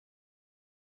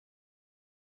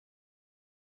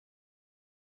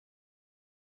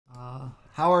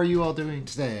How are you all doing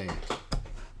today?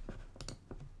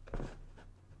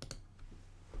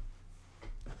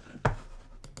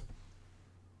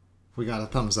 We got a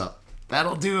thumbs up.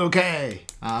 That'll do okay.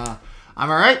 I'm all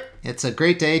right. It's a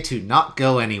great day to not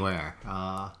go anywhere.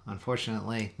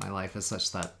 Unfortunately, my life is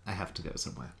such that I have to go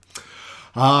somewhere.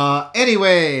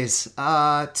 Anyways,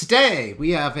 today we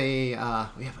have a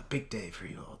big day for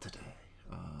you all today.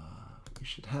 We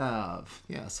should have,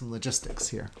 some logistics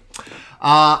here.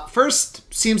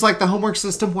 First, seems like the homework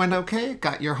system went okay.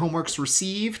 Got your homeworks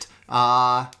received.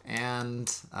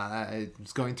 And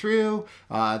it's going through.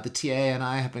 The TA and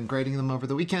I have been grading them over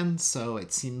the weekend, so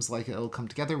it seems like it'll come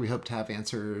together. We hope to have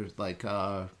answered,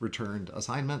 returned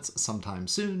assignments sometime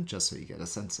soon, just so you get a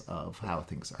sense of how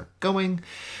things are going.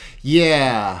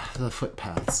 Yeah, the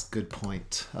footpaths. Good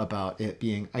point about it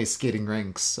being ice skating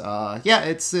rinks.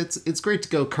 It's great to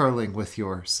go curling with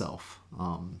yourself,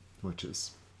 which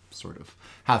is sort of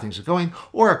how things are going,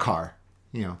 or a car.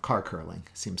 Car curling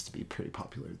seems to be pretty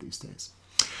popular these days.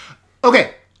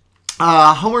 Okay,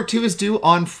 homework 2 is due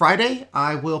on Friday.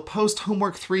 I will post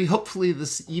homework 3 hopefully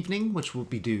this evening, which will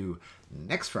be due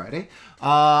next Friday.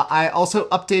 I also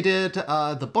updated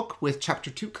the book with chapter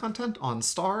 2 content on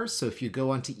stars. So if you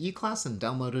go onto eClass and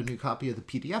download a new copy of the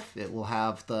PDF, it will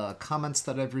have the comments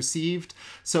that I've received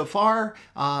so far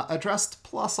addressed,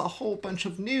 plus a whole bunch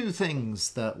of new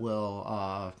things that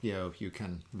will, you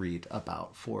can read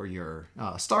about for your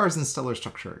stars and stellar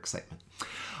structure excitement.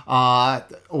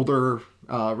 Older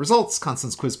results,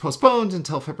 Constance quiz postponed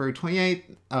until February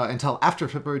 28th, until after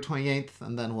February 28th,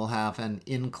 and then we'll have an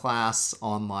in-class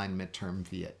online midterm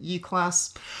via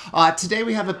eClass. Today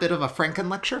we have a bit of a Franken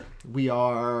lecture. We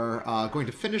are going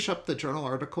to finish up the journal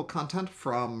article content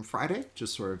from Friday,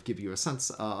 just sort of give you a sense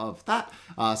of that,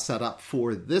 set up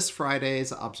for this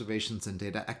Friday's observations and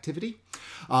data activity.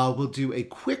 We'll do a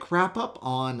quick wrap-up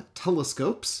on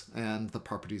telescopes and the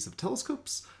properties of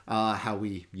telescopes, how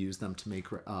we use them to make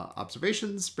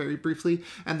observations very briefly,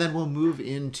 and then we'll move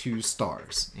into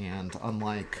stars. And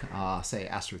unlike, say,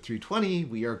 ASTRO 320,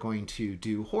 we are going to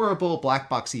do horrible black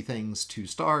boxy things to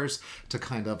stars to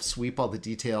kind of sweep all the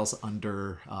details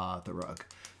under the rug.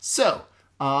 So,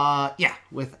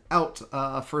 without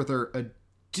further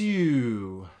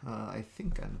ado, I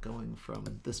think I'm going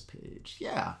from this page.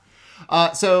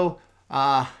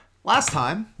 Last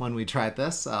time, when we tried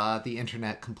this, the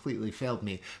internet completely failed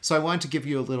me. So I wanted to give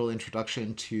you a little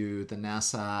introduction to the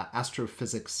NASA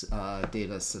astrophysics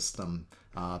data system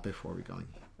before we go in.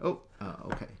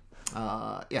 Okay.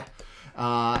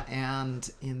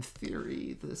 And in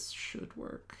theory, this should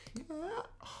work. Yeah.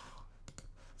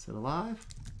 Is it alive?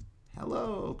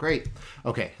 Hello, great.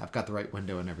 Okay, I've got the right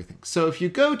window and everything. So if you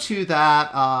go to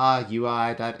that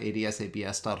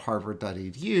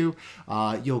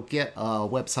ui.adsabs.harvard.edu, you'll get a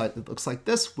website that looks like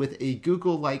this with a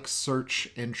Google-like search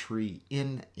entry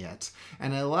in it.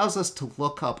 And it allows us to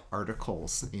look up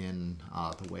articles in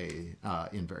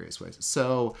in various ways.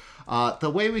 So the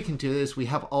way we can do this, we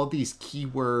have all these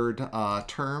keyword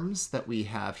terms that we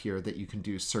have here that you can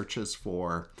do searches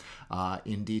for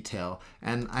in detail.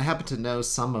 And I happen to know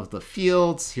some of the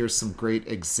fields. Here's some great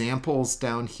examples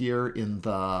down here in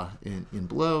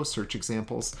below, search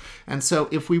examples. And so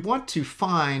if we want to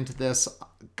find this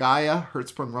Gaia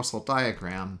Hertzsprung-Russell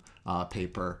diagram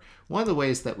paper, one of the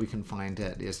ways that we can find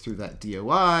it is through that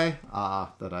DOI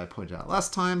that I pointed out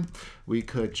last time. We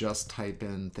could just type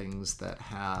in things that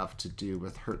have to do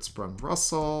with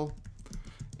Hertzsprung-Russell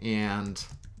and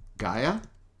Gaia.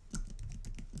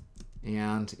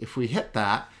 And if we hit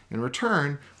that, in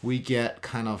return, we get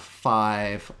kind of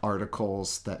 5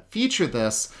 articles that feature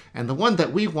this. And the one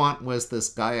that we want was this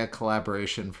Gaia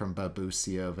collaboration from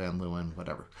Babucio, Van Leeuwen,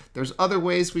 whatever. There's other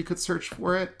ways we could search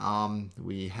for it.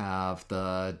 We have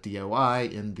the DOI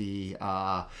in the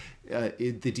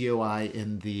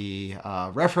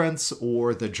reference,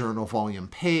 or the journal volume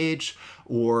page,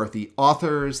 or the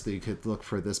authors. That you could look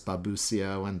for this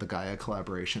Babucio and the Gaia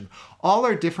collaboration. All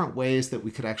are different ways that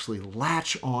we could actually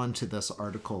latch on to this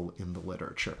article in the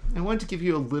literature. I wanted to give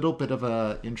you a little bit of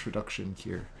an introduction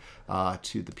here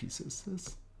to the pieces.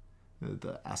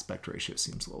 The aspect ratio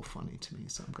seems a little funny to me,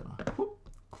 so I'm gonna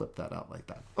clip that out like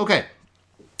that. Okay.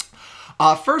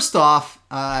 First off,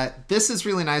 this is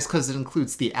really nice because it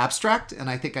includes the abstract, and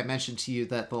I think I mentioned to you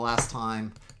that the last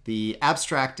time The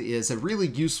abstract is a really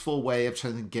useful way of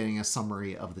getting a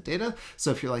summary of the data.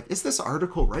 So if you're like, is this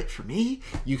article right for me?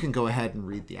 You can go ahead and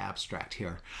read the abstract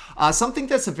here. Something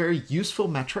that's a very useful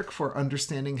metric for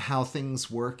understanding how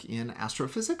things work in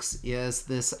astrophysics is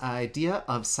this idea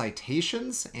of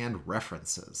citations and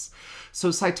references.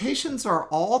 So citations are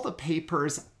all the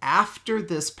papers after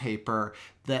this paper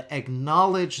that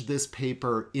acknowledge this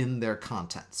paper in their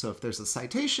content. So if there's a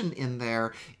citation in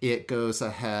there, it goes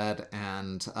ahead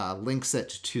and links it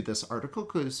to this article,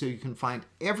 so you can find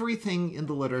everything in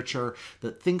the literature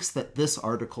that thinks that this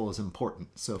article is important.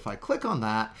 So if I click on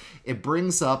that, it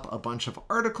brings up a bunch of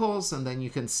articles, and then you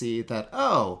can see that,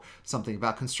 oh, something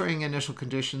about constraining initial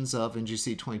conditions of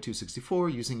NGC 2264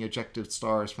 using ejective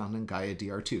stars found in Gaia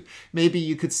DR2. Maybe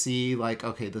you could see like,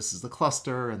 okay, this is the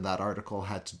cluster, and that article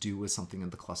had to do with something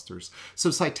in the clusters. So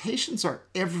citations are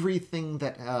everything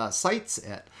that cites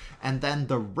it, and then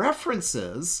the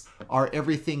references are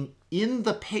everything in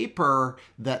the paper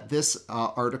that this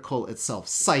article itself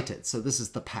cited. So this is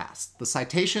the past. The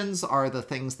citations are the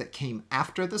things that came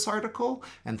after this article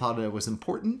and thought it was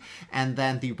important. And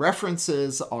then the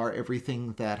references are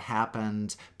everything that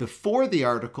happened before the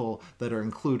article that are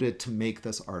included to make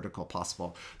this article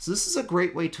possible. So this is a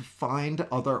great way to find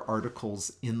other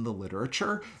articles in the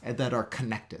literature that are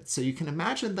connected. So you can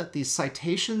imagine that these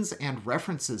citations and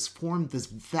references form this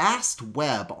vast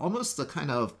web, almost a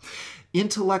kind of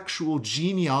intellectual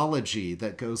genealogy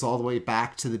that goes all the way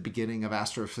back to the beginning of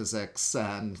astrophysics,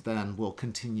 and then we'll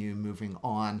continue moving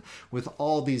on with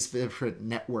all these different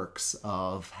networks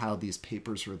of how these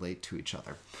papers relate to each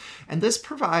other. And this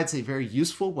provides a very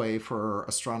useful way for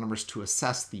astronomers to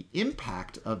assess the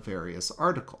impact of various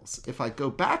articles. If I go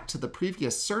back to the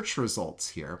previous search results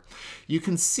here, you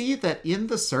can see that in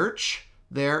the search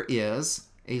there is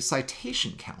a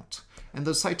citation count. And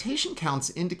those citation counts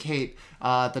indicate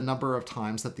the number of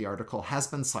times that the article has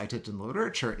been cited in the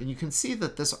literature. And you can see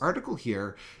that this article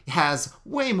here has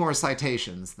way more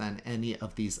citations than any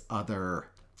of these other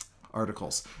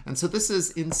articles. And so this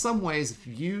is in some ways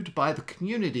viewed by the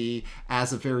community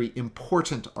as a very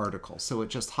important article. So it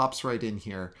just hops right in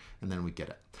here, and then we get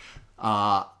it.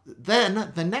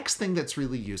 Then the next thing that's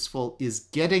really useful is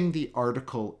getting the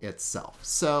article itself.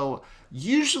 So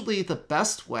usually the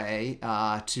best way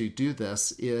to do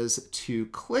this is to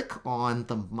click on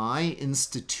the My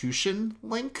Institution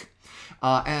link.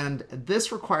 And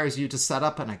this requires you to set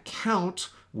up an account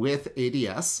with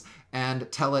ADS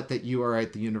and tell it that you are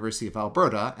at the University of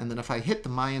Alberta. And then if I hit the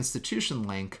My Institution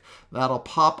link, that'll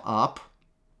pop up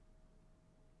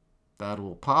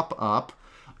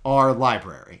our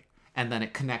library. And then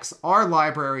it connects our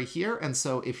library here. And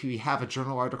so if you have a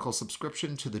journal article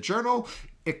subscription to the journal,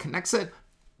 it connects it,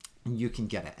 and you can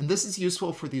get it. And this is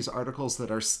useful for these articles that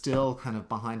are still kind of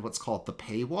behind what's called the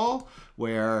paywall,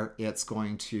 where it's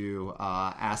going to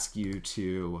ask you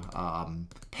to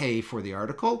pay for the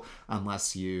article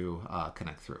unless you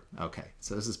connect through. Okay,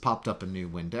 so this has popped up a new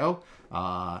window,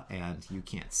 and you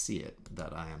can't see it,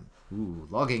 that I am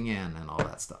logging in and all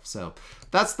that stuff. So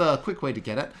that's the quick way to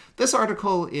get it. This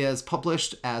article is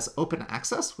published as open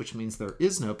access, which means there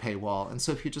is no paywall. And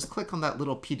so if you just click on that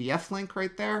little PDF link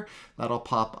right there, that'll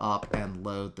pop up and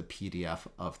load the PDF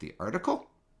of the article,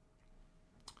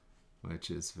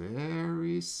 which is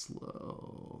very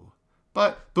slow.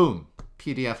 But boom,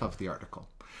 PDF of the article.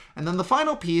 And then the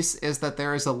final piece is that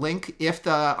there is a link. If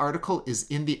the article is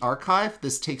in the archive,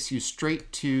 this takes you straight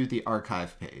to the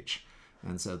archive page.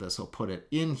 And so this will put it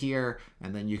in here,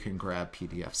 and then you can grab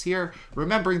PDFs here.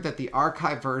 Remembering that the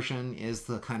archive version is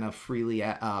the kind of freely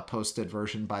posted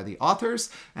version by the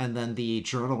authors, and then the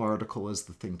journal article is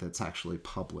the thing that's actually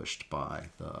published by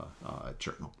the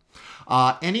journal.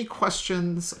 Any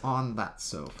questions on that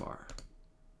so far?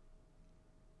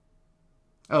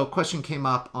 Oh, question came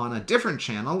up on a different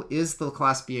channel. Is the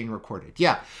class being recorded?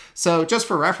 Yeah. So just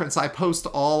for reference, I post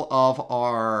all of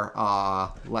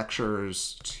our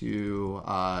lectures to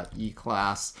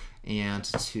eClass and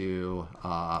to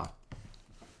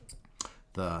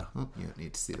the, oh, you don't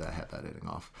need to see that, I had that editing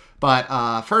off.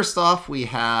 But first off, we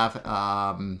have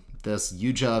this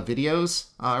UJA videos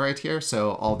right here.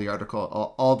 So all the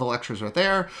all the lectures are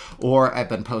there, or I've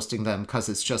been posting them because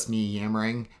it's just me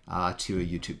yammering to a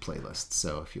YouTube playlist.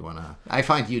 So if you want to, I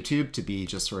find YouTube to be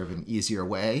just sort of an easier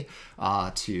way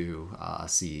to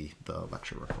see the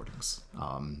lecture recordings.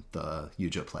 The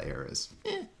UJA player is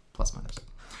plus minus.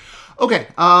 Okay,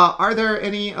 are there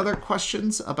any other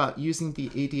questions about using the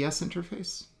ADS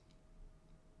interface?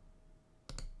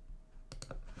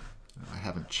 I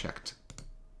haven't checked.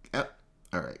 Yep.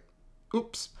 All right.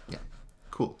 Oops. Yeah.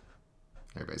 Cool.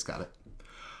 Everybody's got it.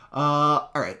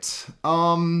 All right.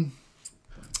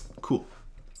 Cool.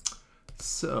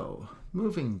 So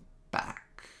moving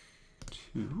back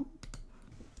to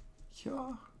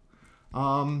here.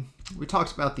 We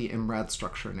talked about the MRAD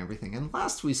structure and everything. And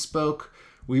last we spoke,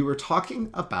 we were talking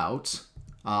about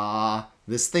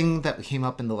this thing that came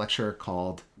up in the lecture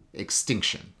called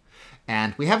extinction.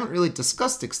 And we haven't really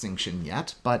discussed extinction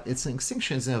yet, but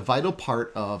extinction is a vital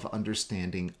part of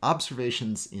understanding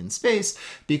observations in space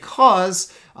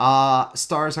because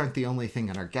stars aren't the only thing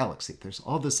in our galaxy. There's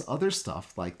all this other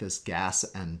stuff like this gas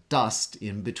and dust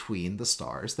in between the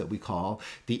stars that we call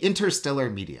the interstellar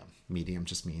medium. Medium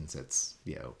just means it's,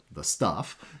 the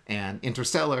stuff, and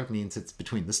interstellar means it's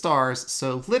between the stars.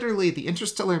 So literally the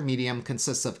interstellar medium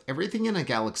consists of everything in a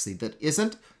galaxy that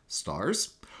isn't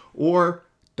stars or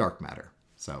dark matter.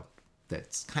 So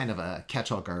that's kind of a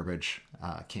catch-all garbage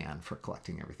can for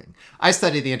collecting everything. I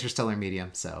study the interstellar medium,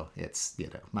 so it's,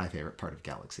 my favorite part of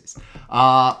galaxies.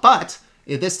 But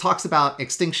this talks about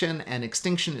extinction, and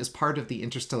extinction is part of the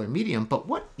interstellar medium. But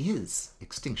what is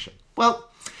extinction? Well,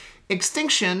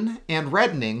 extinction and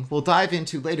reddening we'll dive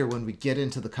into later when we get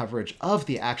into the coverage of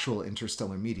the actual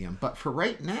interstellar medium. But for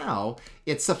right now,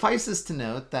 it suffices to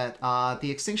note that the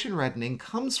extinction reddening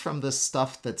comes from this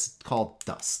stuff that's called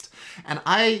dust. And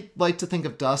I like to think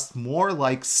of dust more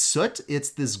like soot. It's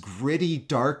this gritty,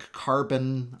 dark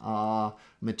carbon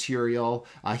material.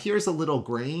 Here's a little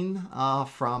grain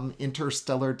from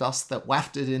interstellar dust that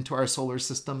wafted into our solar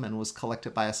system and was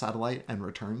collected by a satellite and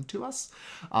returned to us.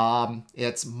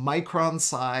 It's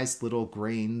micron-sized little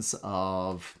grains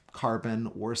of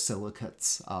carbon or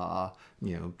silicates,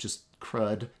 just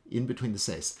crud in between the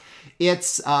space.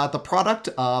 It's the product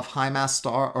of high mass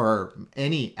star, or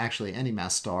any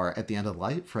mass star at the end of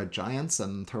light. Red giants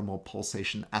and thermal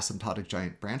pulsation asymptotic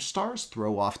giant branch stars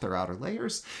throw off their outer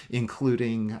layers,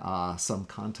 including some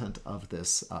content of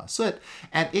this soot,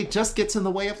 and it just gets in the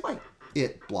way of light.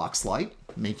 It blocks light,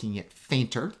 making it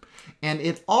fainter, and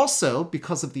it also,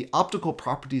 because of the optical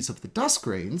properties of the dust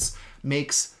grains,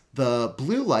 makes the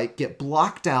blue light get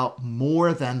blocked out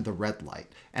more than the red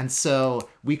light. And so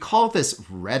we call this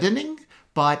reddening,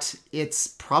 but it's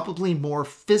probably more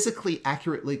physically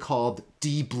accurately called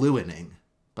de-bluening.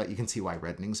 But you can see why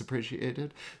reddening is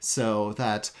appreciated. So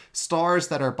that stars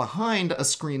that are behind a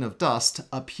screen of dust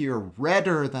appear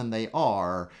redder than they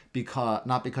are,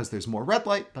 not because there's more red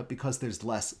light, but because there's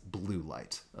less blue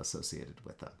light associated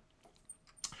with them.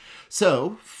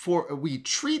 So we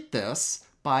treat this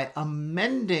by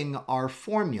amending our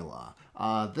formula.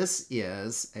 This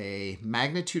is a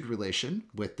magnitude relation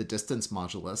with the distance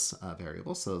modulus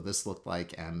variable. So this looked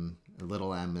like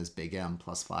little m is big M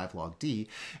plus 5 log d.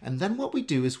 And then what we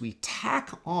do is we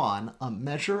tack on a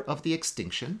measure of the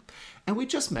extinction, and we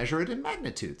just measure it in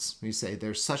magnitudes. We say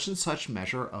there's such and such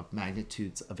measure of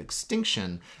magnitudes of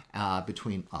extinction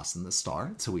between us and the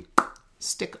star. So we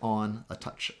stick on a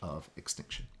touch of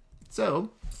extinction.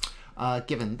 So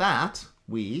given that,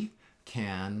 we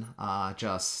can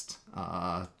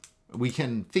we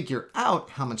can figure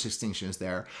out how much extinction is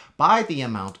there by the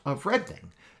amount of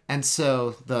reddening. And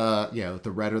so the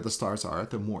redder the stars are,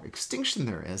 the more extinction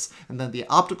there is. And then the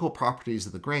optical properties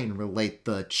of the grain relate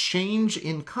the change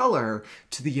in color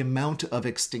to the amount of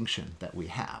extinction that we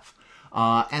have.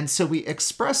 And so we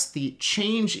express the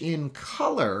change in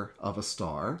color of a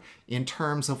star in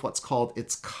terms of what's called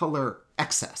its color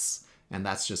excess. And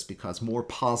that's just because more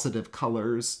positive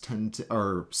colors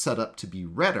are set up to be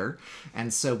redder.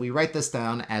 And so we write this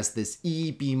down as this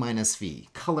EB minus V,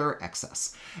 color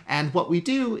excess. And what we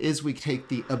do is we take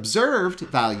the observed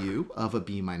value of a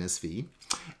B minus V,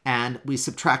 and we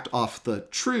subtract off the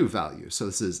true value. So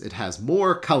it has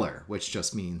more color, which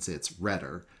just means it's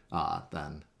redder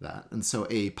than that. And so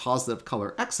a positive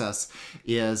color excess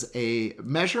is a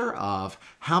measure of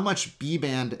how much B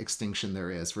band extinction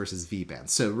there is versus V band.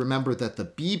 So remember that the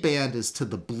B band is to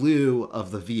the blue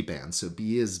of the V band. So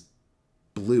B is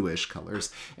bluish colors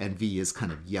and V is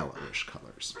kind of yellowish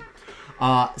colors.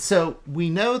 So we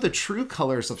know the true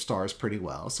colors of stars pretty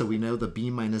well. So we know the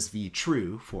B minus V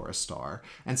true for a star.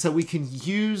 And so we can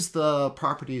use the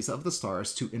properties of the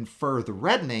stars to infer the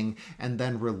reddening and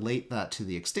then relate that to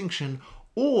the extinction,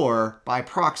 or by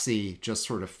proxy, just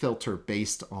sort of filter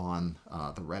based on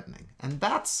the reddening. And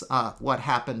that's what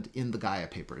happened in the Gaia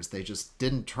papers. They just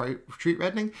didn't treat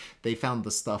reddening. They found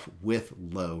the stuff with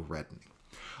low reddening.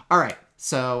 All right,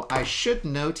 so I should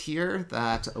note here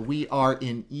that we are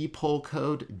in EPOL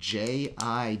code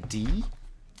JID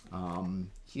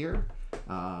here.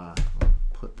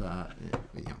 Put that,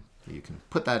 you can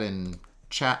put that in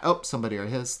chat. Oh, somebody or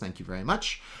his, thank you very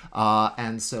much.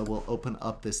 And so we'll open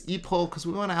up this EPOL because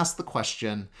we want to ask the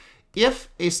question, if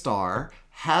a star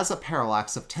has a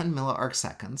parallax of 10 milliarc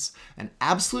seconds, an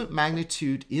absolute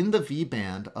magnitude in the V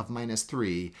band of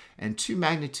 -3, and 2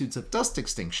 magnitudes of dust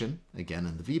extinction, again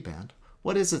in the V band,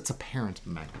 what is its apparent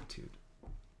magnitude?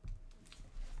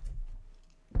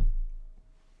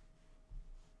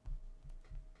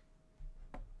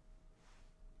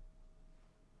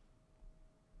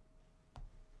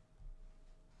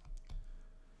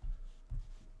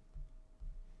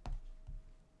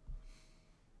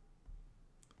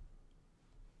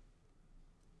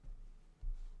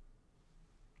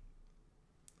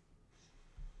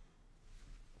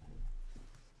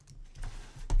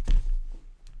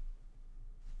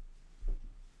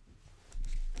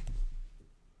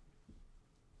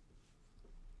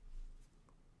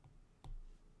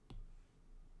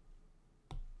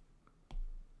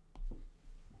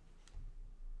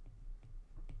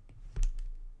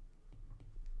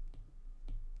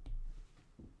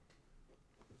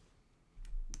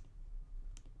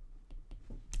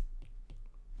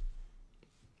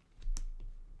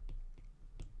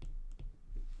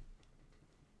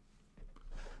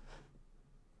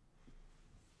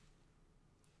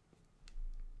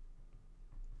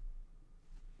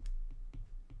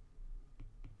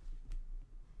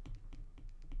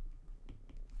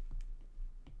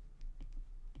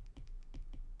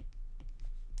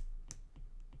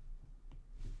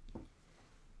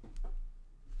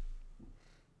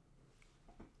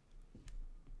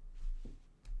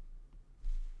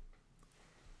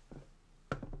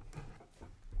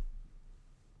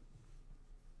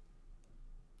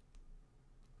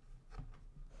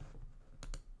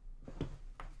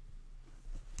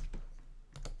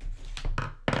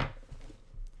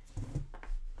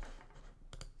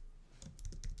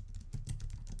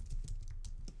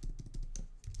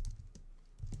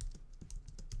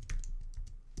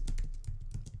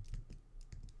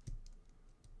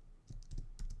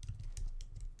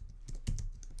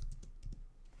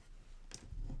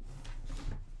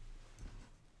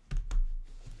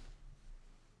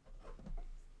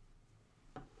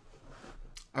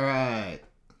 All right.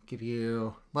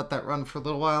 Let that run for a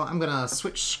little while. I'm going to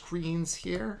switch screens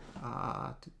here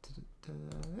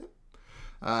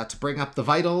to bring up the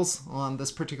vitals on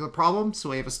this particular problem. So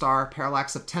we have a star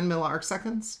parallax of 10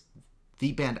 milliarcseconds,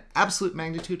 V-band absolute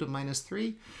magnitude of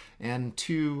 -3, and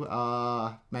 2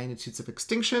 magnitudes of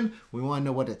extinction. We want to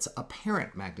know what its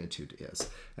apparent magnitude is.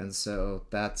 And so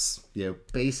that's,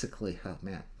 basically, oh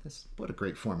man, what a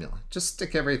great formula. Just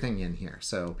stick everything in here.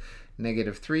 So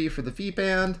 -3 for the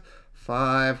V-band,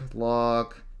 5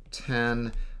 log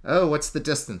 10. Oh, what's the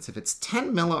distance? If it's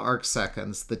 10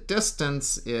 milliarcseconds, the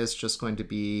distance is just going to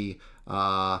be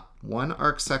 1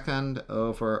 arcsecond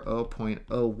over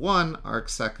 0.01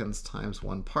 arcseconds times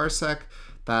 1 parsec.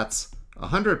 That's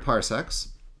 100 parsecs.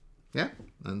 Yeah,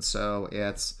 and so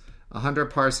it's 100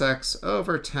 parsecs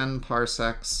over 10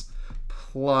 parsecs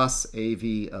plus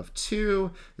AV of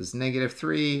 2 is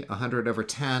 -3. 100 over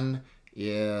 10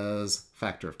 is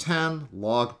factor of 10.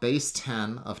 Log base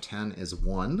 10 of 10 is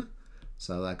 1.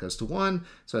 So that goes to 1.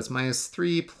 So it's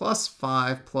 -3 plus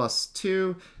 5 plus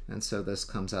 2. And so this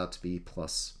comes out to be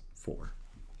plus 4.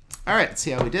 All right, let's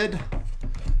see how we did.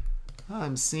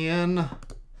 I'm seeing,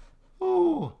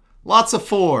 lots of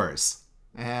 4s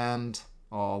and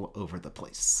all over the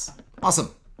place.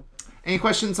 Awesome. Any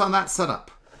questions on that setup?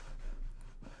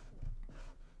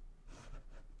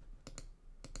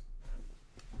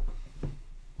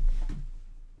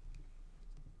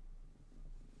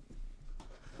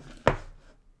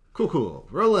 Cool.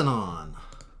 Rolling on.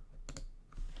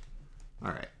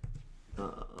 All right.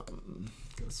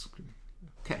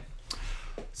 Okay.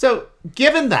 So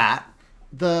given that,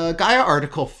 the Gaia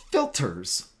article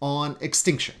filters on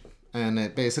extinction. And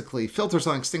it basically filters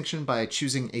on extinction by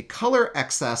choosing a color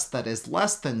excess that is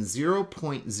less than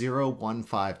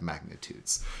 0.015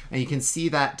 magnitudes. And you can see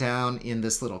that down in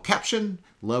this little caption,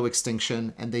 low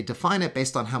extinction, and they define it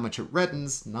based on how much it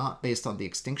reddens, not based on the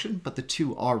extinction, but the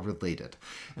two are related.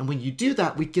 And when you do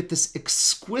that, we get this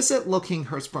exquisite looking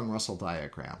Hertzsprung-Russell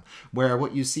diagram, where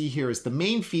what you see here is the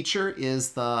main feature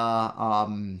is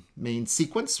the main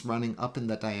sequence running up in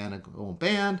the diagonal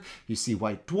band. You see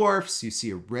white dwarfs, you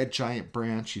see a red giant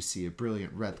branch, you see a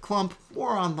brilliant red clump.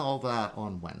 More on all that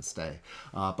on Wednesday.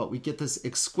 But we get this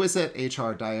exquisite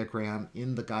HR diagram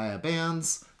in the Gaia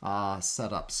bands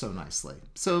set up so nicely.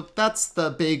 So that's the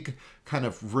big kind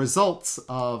of results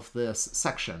of this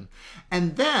section.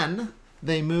 And then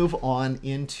they move on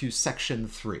into section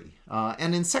 3.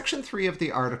 And in section 3 of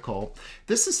the article,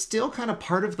 this is still kind of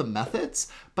part of the methods,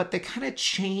 but they kind of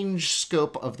change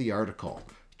scope of the article.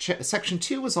 Section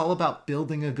 2 was all about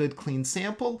building a good clean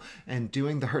sample and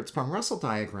doing the Hertzsprung-Russell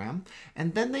diagram.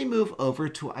 And then they move over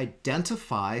to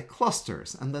identify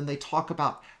clusters. And then they talk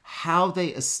about how they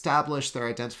establish their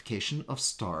identification of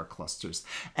star clusters.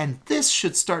 And this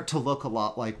should start to look a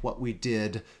lot like what we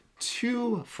did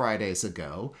 2 Fridays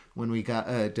ago when we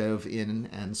dove in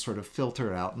and sort of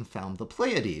filtered out and found the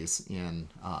Pleiades in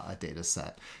a data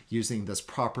set using this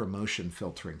proper motion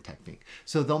filtering technique.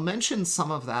 So they'll mention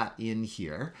some of that in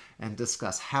here and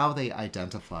discuss how they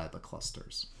identify the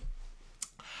clusters.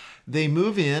 They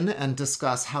move in and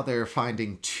discuss how they're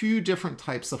finding 2 different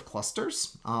types of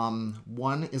clusters.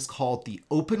 One is called the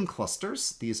open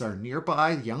clusters. These are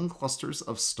nearby young clusters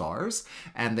of stars,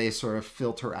 and they sort of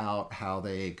filter out how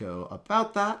they go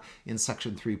about that in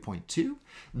section 3.2.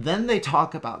 Then they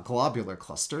talk about globular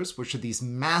clusters, which are these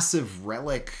massive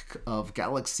relic of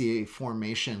galaxy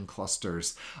formation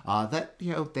clusters that,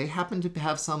 they happen to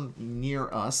have some near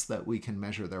us that we can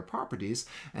measure their properties,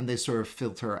 and they sort of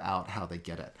filter out how they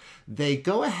get it. They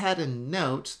go ahead and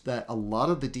note that a lot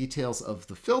of the details of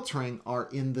the filtering are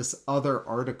in this other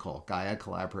article, Gaia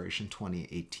Collaboration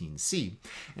 2018C.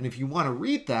 And if you want to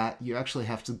read that, you actually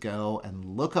have to go and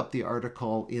look up the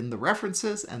article in the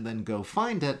references and then go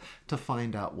find it to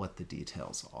find out what the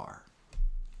details are.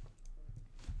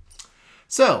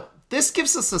 So this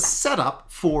gives us a setup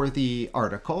for the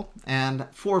article, and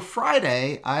for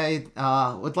Friday, I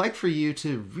would like for you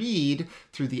to read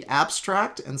through the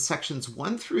abstract and sections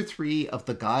 1 through 3 of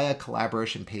the Gaia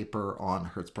collaboration paper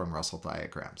on Hertzsprung-Russell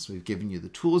diagrams. We've given you the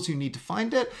tools you need to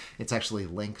find it. It's actually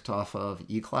linked off of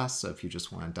eClass, so if you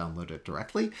just want to download it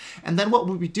directly. And then what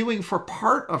we'll be doing for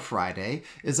part of Friday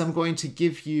is I'm going to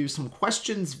give you some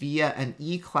questions via an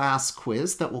eClass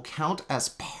quiz that will count as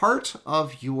part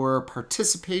of your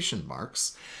participation quotation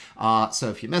marks. So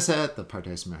if you miss it, the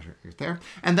partition measure right there.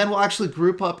 And then we'll actually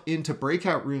group up into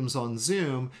breakout rooms on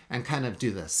Zoom and kind of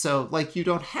do this. So like you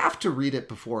don't have to read it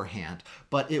beforehand,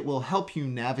 but it will help you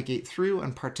navigate through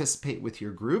and participate with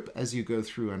your group as you go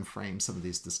through and frame some of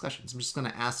these discussions. I'm just going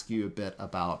to ask you a bit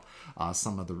about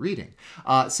some of the reading.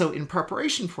 So in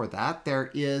preparation for that,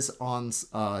 there is on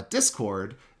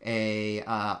Discord a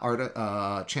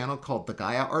channel called the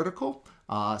Gaia article.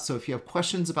 So if you have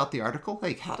questions about the article,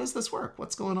 like how does this work?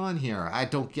 What's going on here? I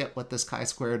don't get what this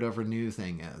chi-squared over nu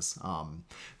thing is.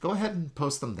 Go ahead and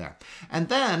post them there. And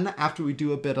then after we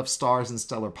do a bit of stars and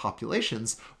stellar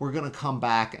populations, we're going to come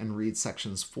back and read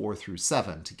sections 4 through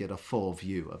 7 to get a full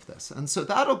view of this. And so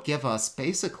that'll give us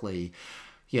basically,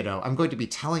 you know, I'm going to be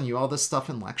telling you all this stuff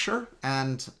in lecture,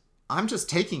 and I'm just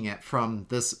taking it from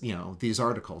this, you know, these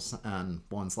articles and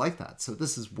ones like that. So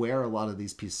this is where a lot of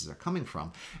these pieces are coming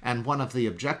from. And one of the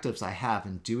objectives I have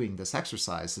in doing this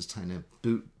exercise is trying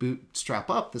to bootstrap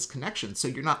up this connection. So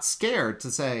you're not scared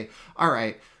to say, all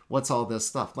right, what's all this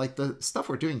stuff? Like the stuff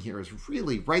we're doing here is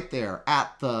really right there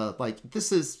at the, like,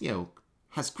 this is, you know,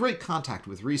 has great contact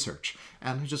with research,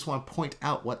 and I just want to point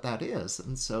out what that is.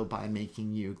 And so by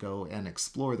making you go and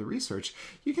explore the research,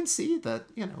 you can see that,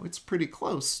 you know, it's pretty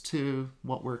close to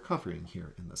what we're covering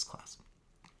here in this class.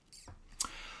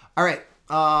 All right,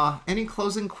 any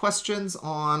closing questions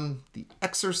on the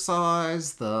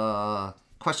exercise, the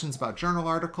questions about journal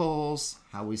articles,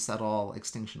 how we set all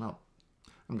extinction up?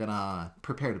 I'm gonna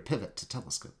prepare to pivot to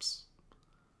telescopes.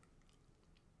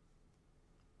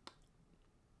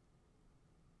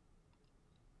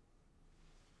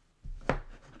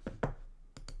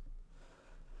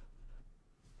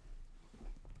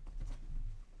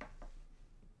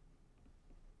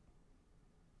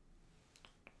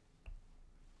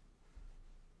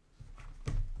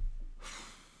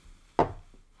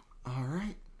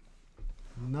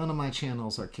 None of my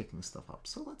channels are kicking stuff up,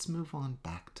 so let's move on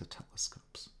back to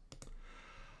telescopes.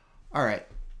 All right.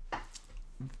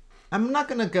 I'm not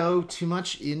going to go too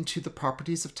much into the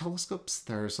properties of telescopes.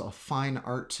 There's a fine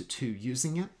art to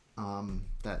using it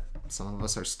that some of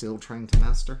us are still trying to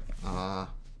master.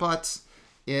 But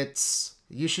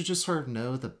you should just sort of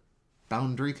know the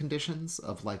boundary conditions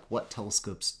of like what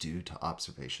telescopes do to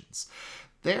observations.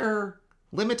 They're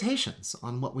limitations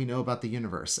on what we know about the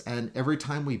universe. And every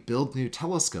time we build new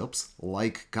telescopes,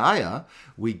 like Gaia,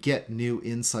 we get new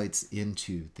insights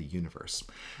into the universe.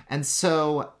 And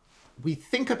so we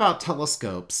think about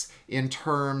telescopes in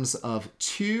terms of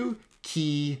two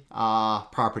key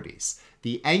properties: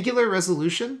 the angular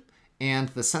resolution and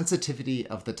the sensitivity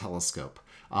of the telescope.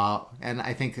 And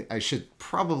I think I should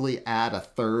probably add a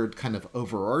third kind of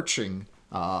overarching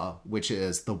which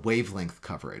is the wavelength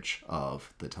coverage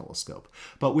of the telescope.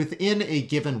 But within a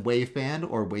given waveband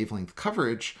or wavelength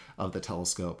coverage of the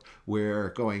telescope, we're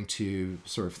going to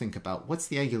sort of think about what's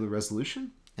the angular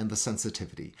resolution and the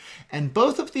sensitivity. And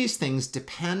both of these things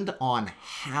depend on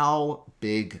how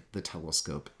big the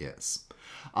telescope is.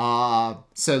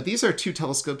 So these are two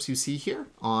telescopes you see here.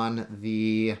 On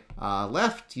the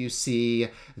left, you see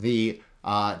the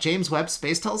James Webb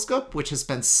Space Telescope, which has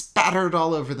been spattered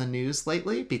all over the news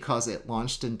lately because it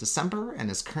launched in December and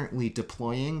is currently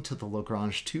deploying to the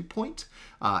Lagrange 2 point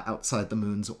outside the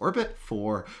moon's orbit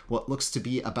for what looks to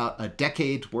be about a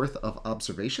decade worth of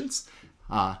observations.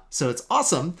 So it's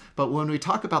awesome, but when we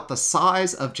talk about the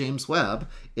size of James Webb,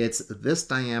 it's this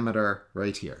diameter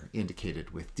right here, indicated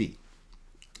with D.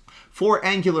 For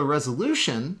angular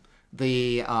resolution,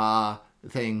 the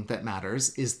thing that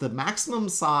matters is the maximum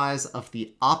size of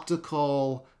the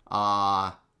optical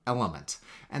element.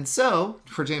 And so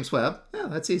for James Webb, yeah,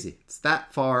 that's easy. It's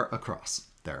that far across,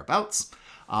 thereabouts.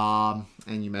 And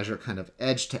you measure kind of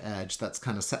edge to edge. That's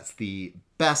kind of sets the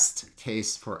best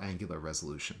case for angular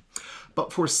resolution.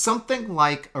 But for something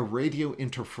like a radio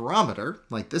interferometer,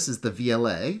 like this is the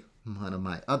VLA, one of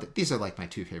my other, these are like my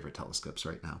two favorite telescopes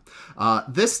right now.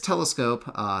 This telescope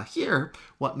here,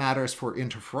 what matters for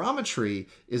interferometry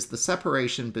is the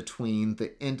separation between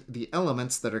the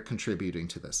elements that are contributing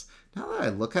to this. Now that I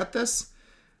look at this,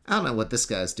 I don't know what this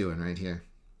guy's doing right here.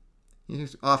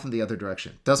 He's off in the other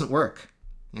direction. Doesn't work.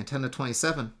 Antenna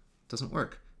 27 doesn't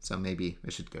work. So maybe I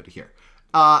should go to here.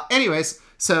 Anyways,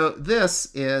 so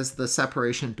this is the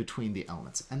separation between the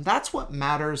elements. And that's what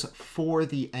matters for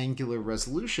the angular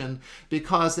resolution,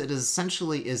 because it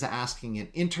essentially is asking an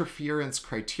interference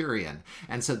criterion.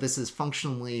 And so this is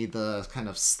functionally the kind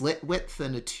of slit width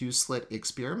in a two-slit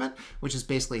experiment, which is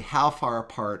basically how far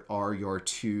apart are your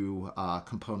two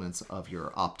components of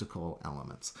your optical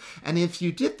elements. And if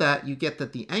you did that, you get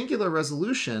that the angular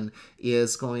resolution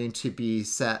is going to be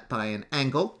set by an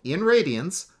angle in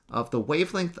radians of the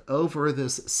wavelength over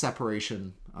this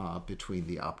separation between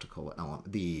the optical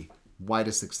element, the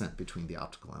widest extent between the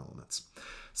optical elements.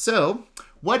 So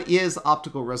what is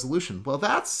optical resolution? Well,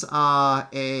 that's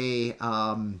a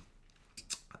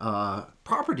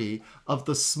property of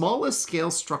the smallest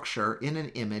scale structure in an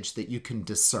image that you can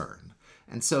discern.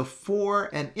 And so for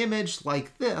an image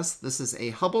like this is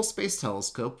a Hubble Space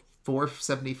Telescope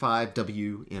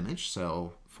 475W image,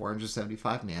 so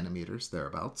 475 nanometers,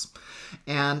 thereabouts.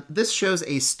 And this shows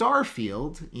a star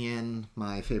field in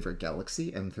my favorite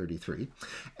galaxy, M33.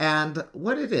 And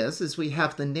what it is we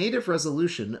have the native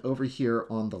resolution over here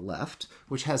on the left,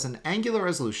 which has an angular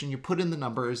resolution. You put in the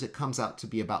numbers, it comes out to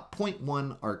be about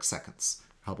 0.1 arc seconds.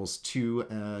 Hubble's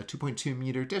 2.2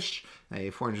 meter dish, a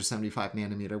 475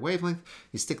 nanometer wavelength.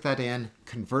 You stick that in,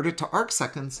 convert it to arc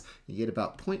seconds, you get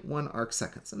about 0.1 arc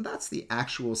seconds. And that's the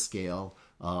actual scale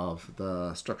of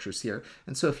the structures here.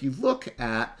 And so if you look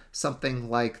at something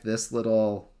like this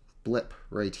little blip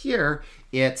right here,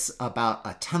 it's about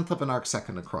 1/10 of an arc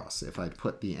second across. If I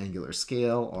put the angular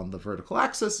scale on the vertical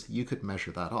axis, you could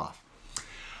measure that off.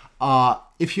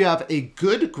 If you have a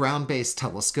good ground-based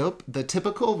telescope, the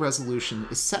typical resolution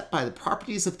is set by the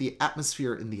properties of the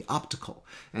atmosphere in the optical.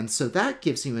 And so that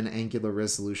gives you an angular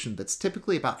resolution that's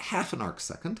typically about 1/2 an arc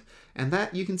second. And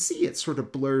that you can see it sort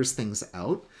of blurs things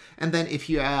out. And then if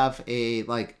you have a,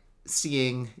 like,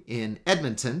 seeing in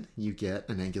Edmonton, you get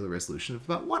an angular resolution of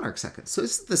about 1 arc second. So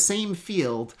it's the same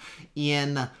field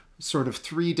in sort of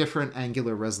 3 different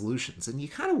angular resolutions. And you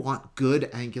kind of want good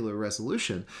angular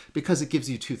resolution because it gives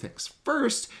you 2 things.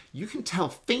 First, you can tell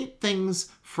faint things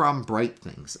from bright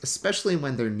things, especially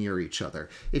when they're near each other.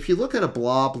 If you look at a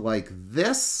blob like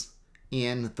this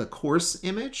in the coarse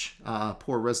image,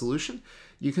 poor resolution,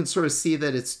 you can sort of see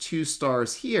that it's 2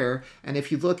 stars here. And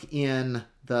if you look in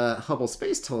the Hubble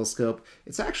Space Telescope,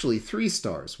 it's actually 3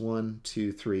 stars, 1,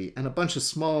 2, 3, and a bunch of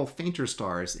small, fainter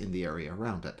stars in the area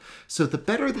around it. So the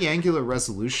better the angular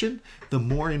resolution, the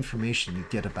more information you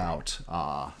get about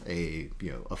a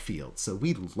field. So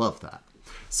we love that.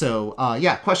 So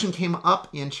yeah, question came up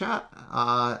in chat.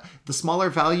 The smaller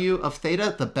value of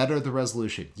theta, the better the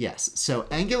resolution. Yes. So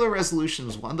angular resolution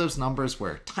is one of those numbers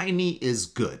where tiny is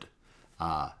good.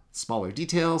 Smaller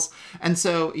details. And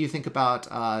so you think about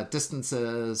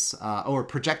distances or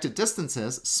projected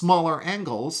distances, smaller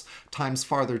angles times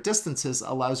farther distances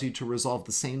allows you to resolve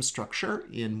the same structure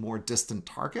in more distant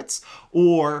targets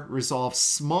or resolve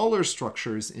smaller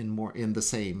structures in the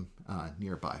same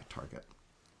nearby target.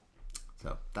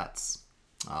 So that's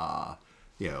a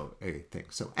thing.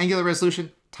 So angular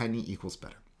resolution, tiny equals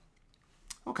better.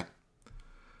 Okay.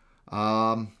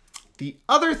 The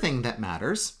other thing that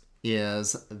matters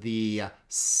is the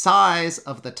size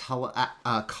of the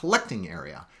collecting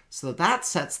area. So that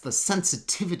sets the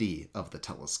sensitivity of the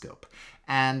telescope.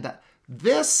 And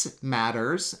this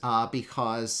matters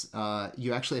because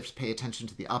you actually have to pay attention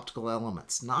to the optical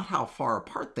elements, not how far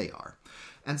apart they are.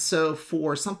 And so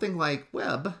for something like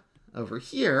Webb over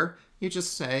here, you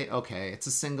just say, okay, it's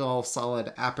a single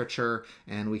solid aperture,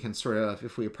 and we can sort of,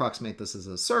 if we approximate this as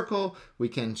a circle, we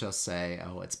can just say,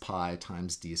 oh, it's pi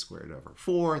times d squared over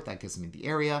 4. That gives me the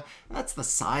area. That's the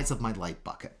size of my light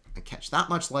bucket. I catch that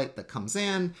much light that comes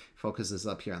in, focuses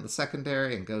up here on the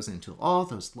secondary, and goes into all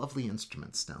those lovely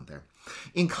instruments down there.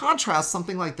 In contrast,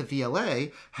 something like the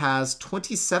VLA has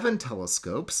 27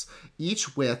 telescopes,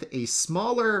 each with a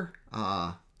smaller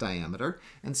diameter,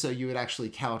 and so you would actually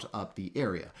count up the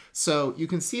area. So you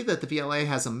can see that the VLA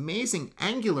has amazing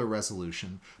angular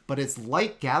resolution, but its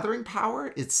light gathering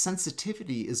power, its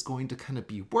sensitivity is going to kind of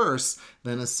be worse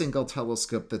than a single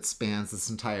telescope that spans this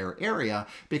entire area,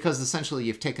 because essentially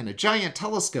you've taken a giant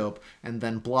telescope and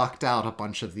then blocked out a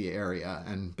bunch of the area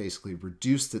and basically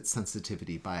reduced its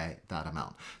sensitivity by that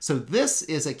amount. So this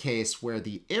is a case where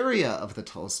the area of the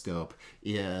telescope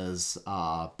is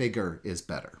bigger is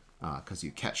better, because you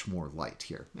catch more light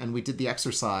here. And we did the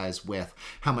exercise with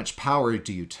how much power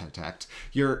do you detect.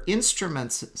 Your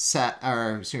instruments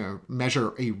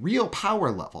measure a real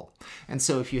power level. And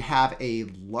so if you have a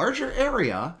larger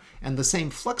area and the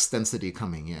same flux density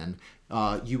coming in,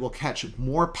 you will catch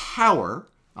more power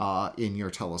in your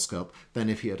telescope than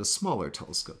if you had a smaller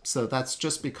telescope. So that's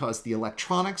just because the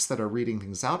electronics that are reading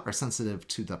things out are sensitive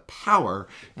to the power,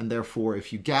 and therefore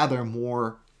if you gather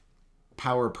more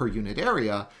power per unit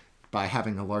area, by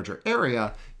having a larger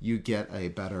area, you get a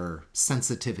better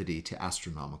sensitivity to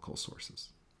astronomical sources.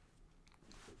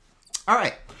 All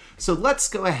right, so let's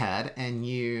go ahead and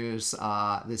use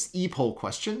this E-pole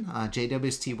question.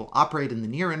 JWST will operate in the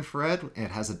near infrared.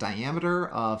 It has a diameter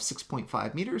of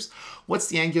 6.5 meters. What's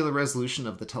the angular resolution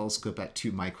of the telescope at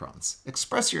 2 microns?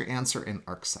 Express your answer in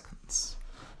arc seconds.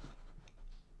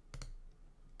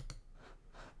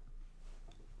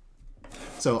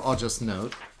 So I'll just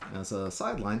note as a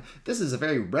sideline, this is a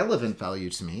very relevant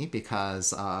value to me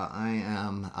because I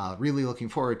am really looking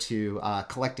forward to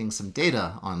collecting some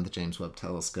data on the James Webb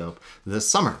Telescope this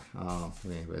summer.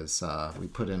 We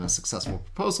put in a successful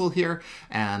proposal here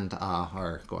and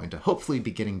are going to hopefully be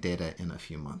getting data in a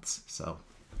few months. So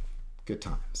good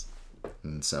times.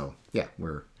 And so, yeah,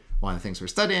 one of the things we're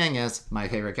studying is my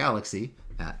favorite galaxy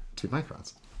at 2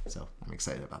 microns. So I'm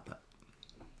excited about that.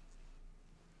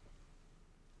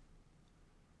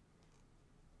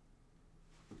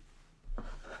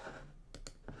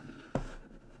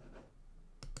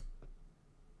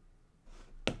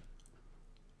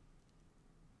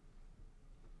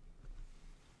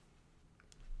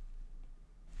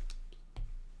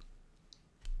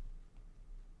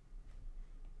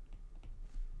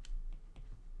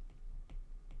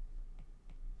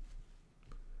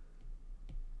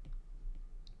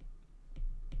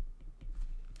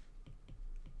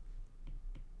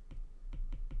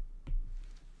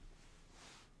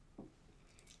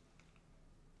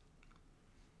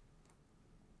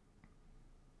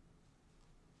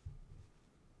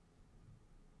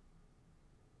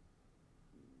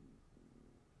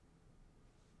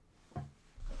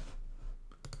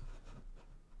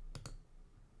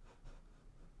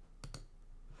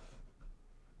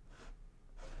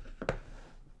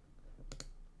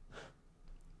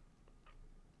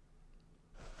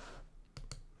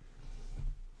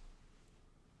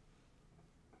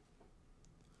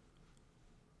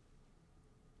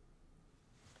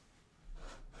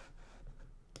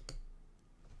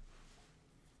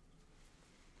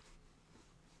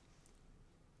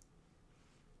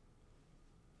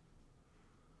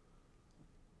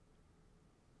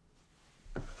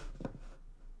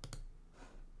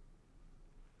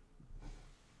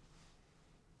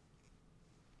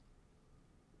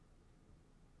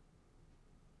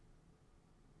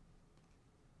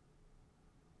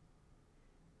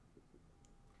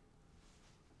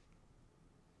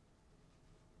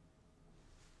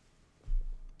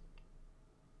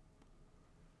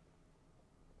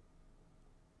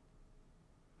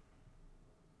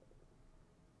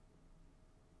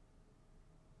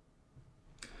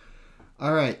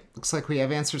 All right, looks like we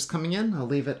have answers coming in. I'll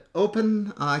leave it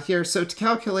open here. So to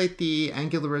calculate the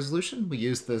angular resolution, we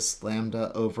use this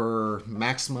lambda over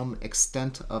maximum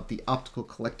extent of the optical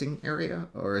collecting area,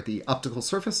 or the optical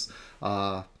surface.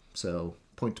 So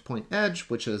point-to-point edge,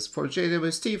 which is for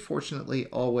JWST, fortunately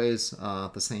always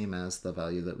the same as the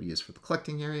value that we use for the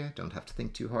collecting area. Don't have to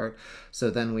think too hard. So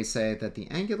then we say that the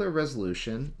angular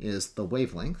resolution is the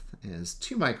wavelength, is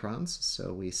 2 microns.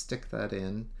 So we stick that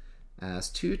in as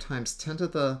 2 times 10 to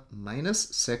the minus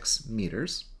 6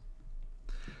 meters.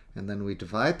 And then we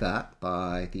divide that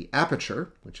by the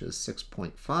aperture, which is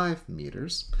 6.5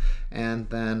 meters. And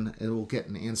then it will get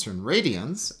an answer in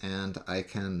radians. And I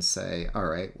can say, all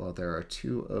right, well, there are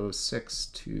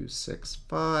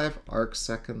 206,265 arc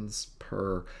seconds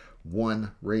per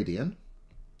 1 radian,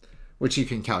 which you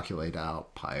can calculate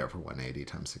out pi over 180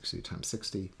 times 60 times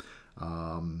 60.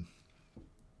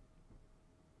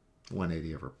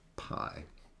 180 over pi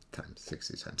times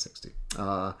 60 times 60.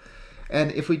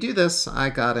 And if we do this, I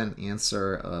got an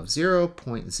answer of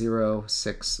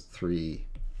 0.063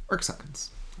 arc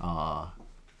seconds.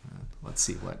 Let's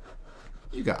see what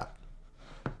you got.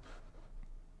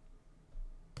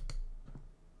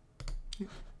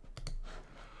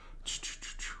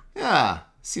 Yeah,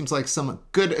 seems like some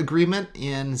good agreement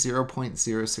in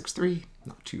 0.063.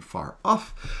 Not too far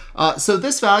off. So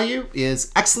this value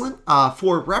is excellent.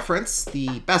 For reference,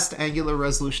 the best angular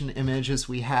resolution images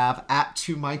we have at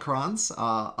 2 microns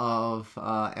of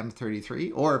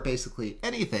M33, or basically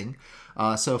anything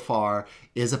so far,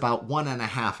 is about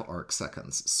 1.5 arc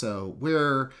seconds. So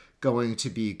we're going to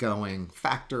be going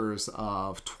factors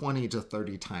of 20 to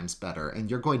 30 times better. And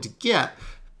you're going to get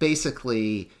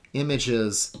basically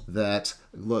images that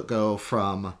go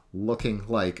from looking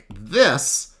like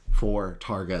this for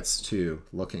targets to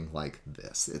looking like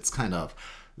this. It's kind of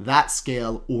that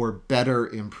scale or better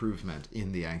improvement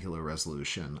in the angular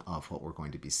resolution of what we're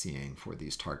going to be seeing for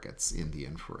these targets in the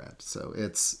infrared. So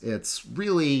it's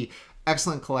really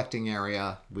excellent collecting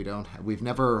area. We've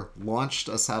never launched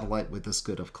a satellite with this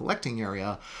good of collecting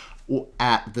area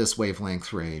at this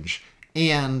wavelength range.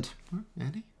 And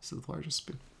Andy, is it the largest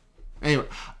spin? Anyway,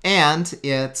 and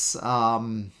it's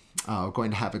going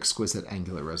to have exquisite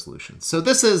angular resolution. So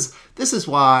this is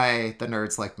why the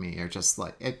nerds like me are just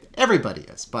like everybody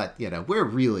is, but we're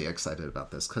really excited about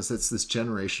this because it's this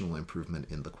generational improvement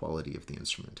in the quality of the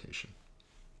instrumentation.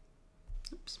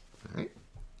 Oops. All right,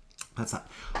 that's that.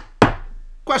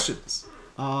 Questions.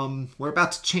 We're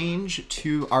about to change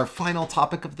to our final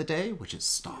topic of the day, which is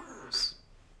stars.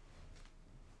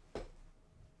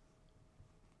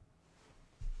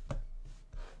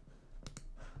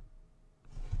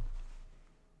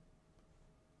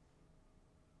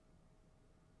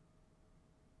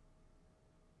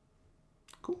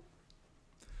 Cool.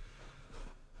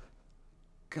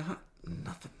 Got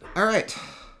nothing. All right.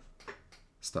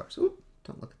 Stars. Ooh,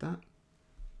 don't look at that.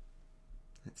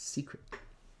 That's secret.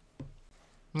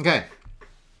 Okay.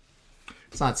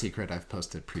 It's not secret. I've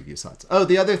posted preview slides. Oh,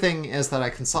 the other thing is that I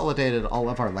consolidated all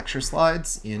of our lecture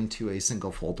slides into a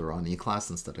single folder on eClass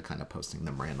instead of kind of posting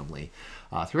them randomly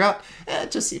throughout.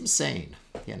 It just seems sane.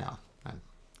 You know, I'm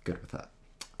good with that.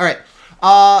 All right.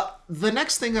 The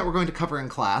next thing that we're going to cover in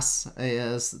class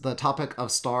is the topic of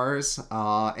stars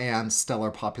and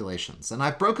stellar populations. And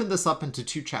I've broken this up into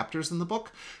 2 chapters in the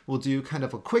book. We'll do kind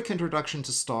of a quick introduction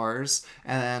to stars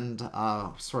and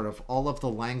sort of all of the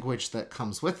language that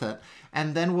comes with it.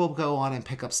 And then we'll go on and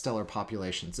pick up stellar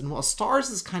populations. And while stars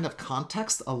is kind of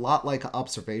context, a lot like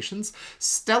observations,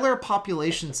 stellar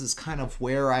populations is kind of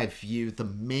where I view the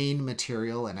main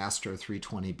material in ASTRO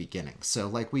 320 beginning. So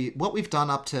like what we've done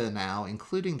up to now,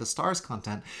 including the stars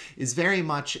content, is very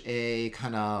much a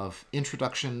kind of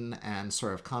introduction and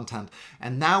sort of content.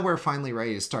 And now we're finally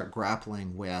ready to start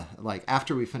grappling with, like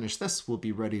after we finish this, we'll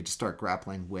be ready to start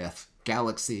grappling with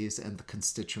galaxies and the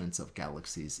constituents of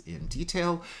galaxies in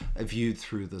detail, viewed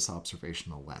through this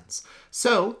observational lens.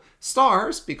 So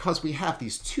stars, because we have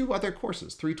these 2 other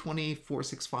courses, 320,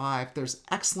 465, there's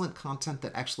excellent content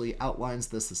that actually outlines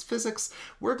this as physics.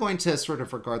 We're going to sort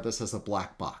of regard this as a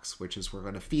black box, which is we're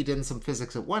going to feed in some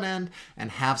physics at one end and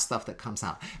have stuff that comes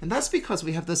out. And that's because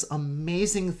we have this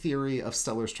amazing theory of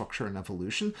stellar structure and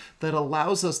evolution that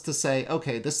allows us to say,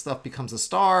 okay, this stuff becomes a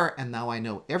star, and now I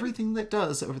know everything that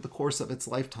does over the course of its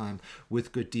lifetime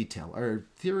with good detail. Our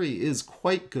theory is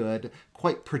quite good,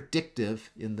 quite predictive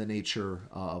in the nature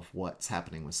of what's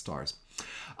happening with stars.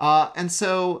 And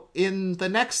so in the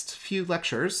next few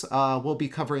lectures, we'll be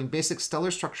covering basic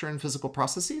stellar structure and physical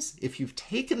processes. If you've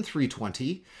taken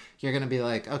 320, you're going to be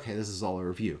like, okay, this is all a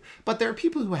review. But there are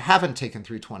people who haven't taken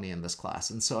 320 in this class.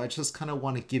 And so I just kind of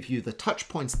want to give you the touch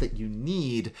points that you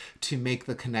need to make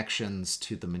the connections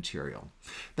to the material.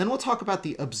 Then we'll talk about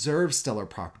the observed stellar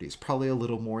properties, probably a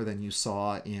little more than you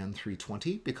saw in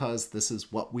 320, because this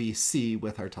is what we see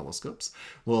with our telescopes.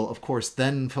 We'll, of course,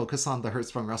 then focus on the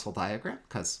Hertzsprung-Russell diagram,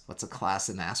 because what's a class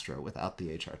in ASTRO without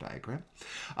the HR diagram?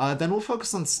 Then we'll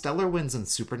focus on stellar winds and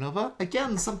supernova.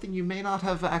 Again, something you may not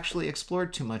have actually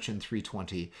explored too much in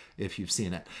 320 if you've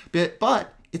seen it.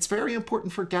 But it's very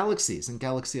important for galaxies and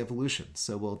galaxy evolution.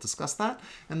 So we'll discuss that.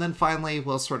 And then finally,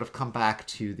 we'll sort of come back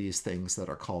to these things that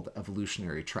are called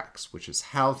evolutionary tracks, which is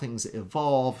how things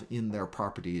evolve in their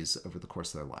properties over the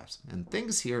course of their lives. And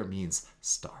things here means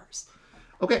stars.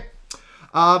 Okay.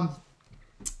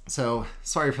 So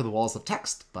sorry for the walls of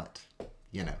text, but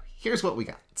you know, here's what we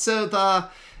got. So the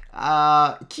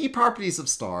key properties of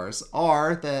stars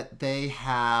are that they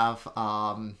have,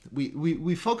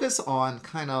 we focus on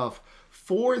kind of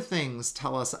 4 things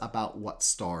tell us about what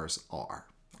stars are.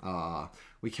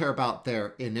 We care about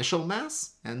their initial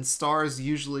mass, and stars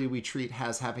usually we treat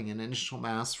as having an initial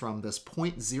mass from this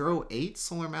 0.08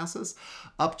 solar masses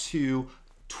up to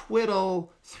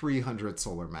twiddle 300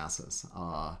 solar masses.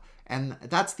 And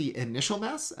that's the initial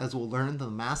mass. As we'll learn, the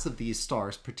mass of these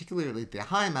stars, particularly the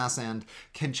high mass end,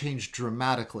 can change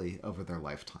dramatically over their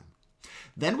lifetime.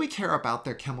 Then we care about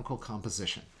their chemical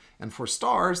composition. And for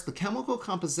stars, the chemical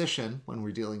composition, when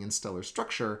we're dealing in stellar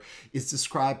structure, is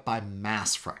described by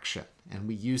mass fraction. And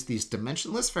we use these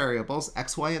dimensionless variables,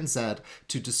 x, y, and z,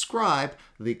 to describe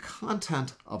the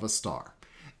content of a star.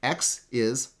 X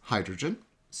is hydrogen,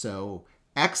 so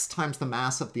X times the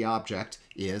mass of the object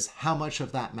is how much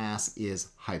of that mass is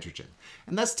hydrogen.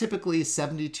 And that's typically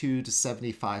 72 to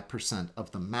 75%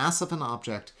 of the mass of an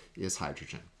object is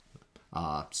hydrogen.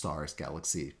 Stars,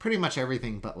 galaxy, pretty much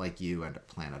everything but like you and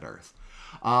planet Earth.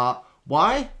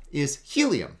 Y is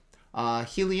helium.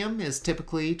 Helium is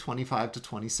typically 25 to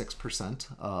 26%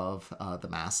 of the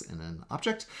mass in an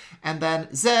object. And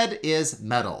then Z is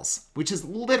metals, which is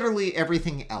literally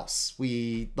everything else.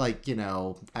 We like, you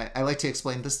know, I like to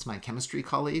explain this to my chemistry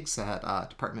colleagues at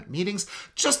department meetings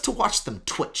just to watch them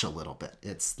twitch a little bit.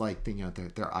 It's like, you know,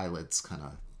 their eyelids kind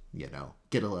of, you know,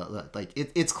 get a little, like,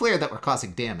 it's clear that we're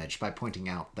causing damage by pointing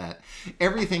out that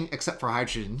everything except for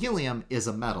hydrogen and helium is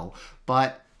a metal,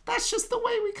 but that's just the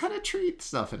way we kind of treat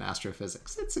stuff in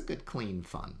astrophysics. It's a good, clean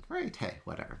fun, right? Hey,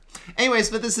 whatever. Anyways,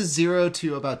 but this is 0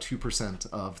 to about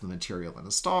 2% of the material in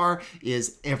a star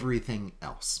is everything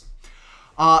else.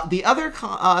 The other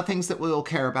things that we'll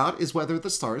care about is whether the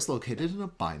star is located in a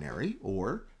binary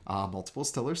or multiple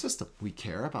stellar system. We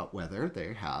care about whether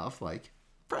they have like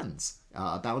friends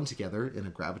bound together in a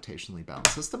gravitationally bound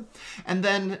system. And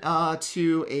then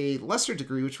to a lesser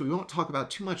degree, which we won't talk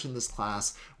about too much in this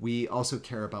class, we also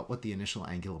care about what the initial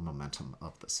angular momentum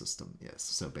of the system is.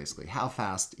 So basically, how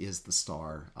fast is the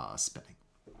star spinning?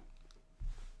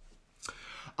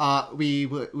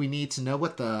 We need to know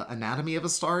what the anatomy of a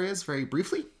star is very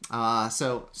briefly.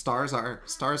 So stars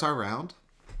are round.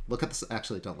 Look at this.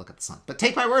 Actually, don't look at the sun, but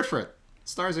take my word for it.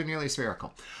 Stars are nearly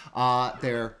spherical.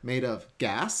 They're made of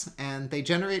gas, and they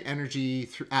generate energy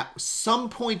at some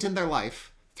point in their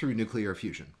life through nuclear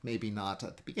fusion. Maybe not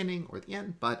at the beginning or the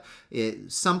end, but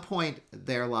at some point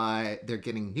they're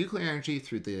getting nuclear energy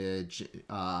through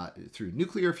through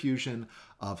nuclear fusion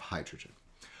of hydrogen.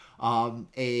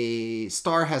 A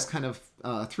star has kind of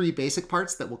three basic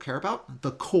parts that we'll care about. The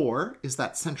core is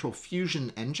that central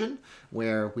fusion engine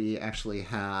where we actually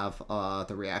have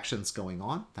the reactions going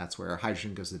on. That's where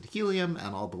hydrogen goes into helium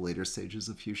and all the later stages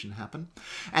of fusion happen.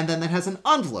 And then it has an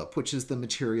envelope, which is the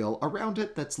material around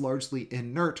it that's largely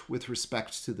inert with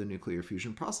respect to the nuclear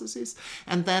fusion processes.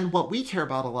 And then what we care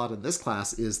about a lot in this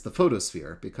class is the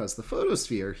photosphere, because the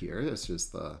photosphere here, this is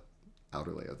the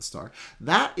outer layer of the star,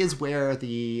 that is where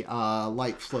the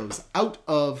light flows out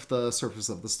of the surface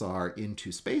of the star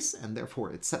into space, and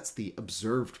therefore it sets the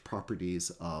observed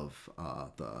properties of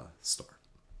the star.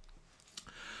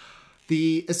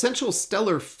 The essential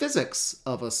stellar physics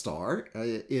of a star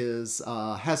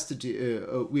has to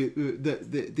do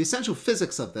the essential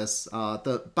physics of this.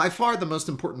 By far the most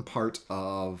important part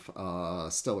of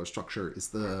stellar structure is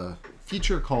the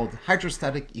feature called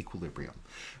hydrostatic equilibrium,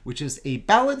 which is a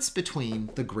balance between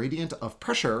the gradient of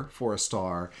pressure for a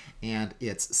star and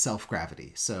its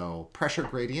self-gravity. So pressure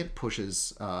gradient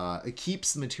pushes, it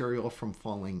keeps the material from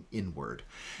falling inward.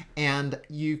 And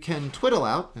you can twiddle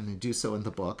out, and you do so in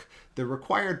the book, the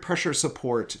required pressure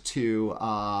support to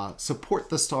support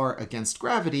the star against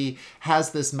gravity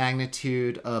has this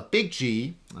magnitude of big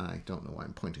G, I don't know why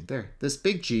I'm pointing there, this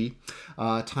big G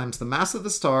times the mass of the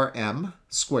star, m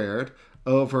squared,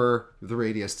 over the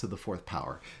radius to the fourth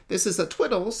power. This is a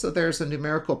twiddle, so there's a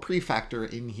numerical prefactor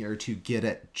in here to get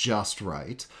it just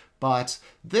right. But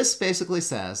this basically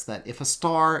says that if a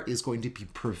star is going to be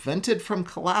prevented from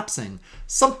collapsing,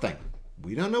 something,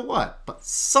 we don't know what, but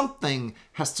something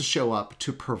has to show up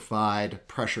to provide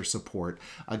pressure support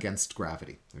against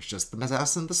gravity. There's just the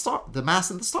mass in the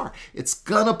star. It's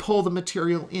gonna pull the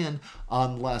material in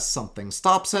unless something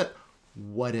stops it.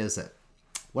 What is it?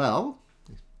 Well,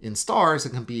 in stars,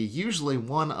 it can be usually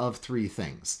one of three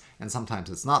things, and sometimes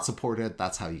it's not supported.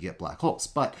 That's how you get black holes.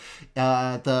 But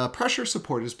the pressure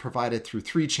support is provided through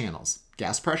three channels: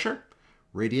 gas pressure,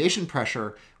 radiation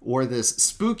pressure, or this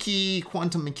spooky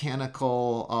quantum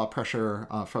mechanical pressure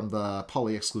from the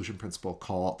Pauli exclusion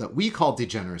principle that we call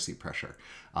degeneracy pressure.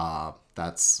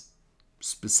 That's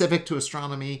specific to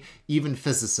astronomy. Even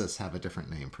physicists have a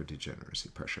different name for degeneracy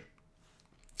pressure.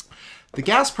 The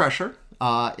gas pressure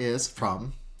is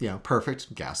from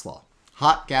perfect gas law.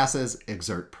 Hot gases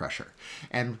exert pressure.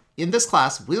 And in this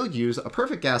class, we'll use a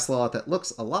perfect gas law that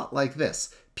looks a lot like this.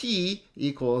 P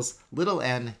equals little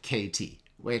n kT,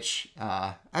 which,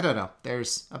 I don't know,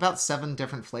 there's about 7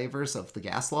 different flavors of the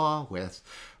gas law with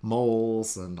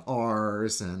moles and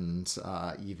R's and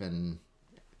even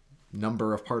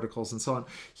number of particles and so on.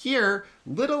 Here,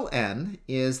 little n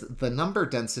is the number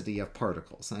density of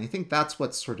particles. And I think that's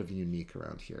what's sort of unique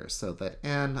around here. So that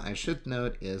n, I should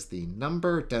note, is the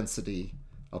number density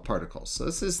of particles. So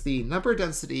this is the number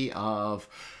density of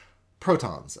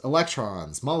protons,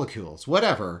 electrons, molecules,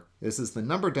 whatever. This is the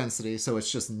number density, so it's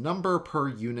just number per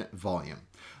unit volume.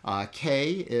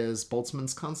 K is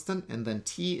Boltzmann's constant, and then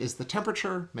T is the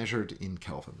temperature measured in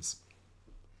kelvins.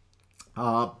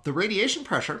 The radiation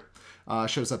pressure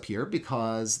shows up here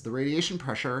because the radiation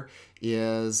pressure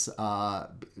shows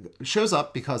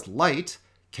up because light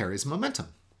carries momentum.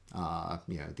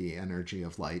 The energy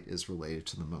of light is related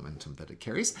to the momentum that it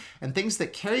carries, and things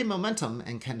that carry momentum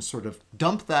and can sort of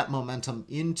dump that momentum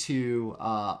into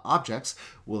objects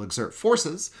will exert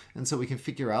forces, and so we can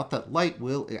figure out that light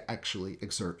will actually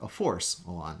exert a force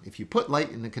on. If you put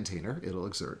light in a container, it'll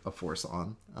exert a force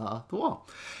on the wall.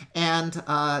 And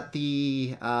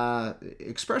the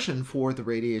expression for the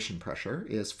radiation pressure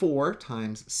is 4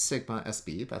 times sigma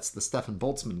SB, that's the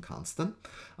Stefan-Boltzmann constant,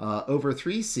 over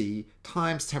 3c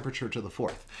times temperature to the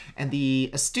fourth. And the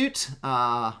astute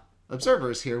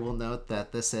observers here will note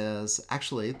that this is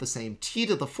actually the same t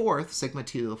to the fourth, sigma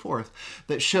t to the fourth,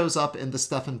 that shows up in the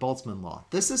Stefan-Boltzmann law.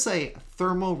 This is a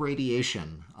thermal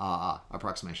radiation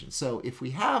approximation. So if we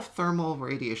have thermal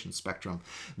radiation spectrum,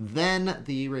 then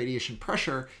the radiation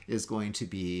pressure is going to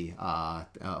be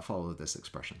follow this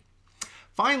expression.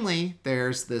 Finally,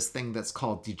 there's this thing that's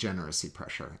called degeneracy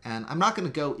pressure. And I'm not going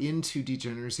to go into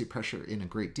degeneracy pressure in a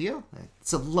great deal.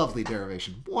 It's a lovely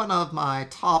derivation. One of my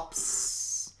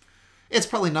tops. It's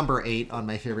probably number 8 on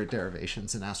my favorite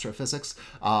derivations in astrophysics,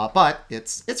 but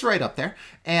it's right up there.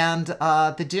 And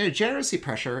the degeneracy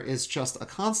pressure is just a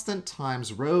constant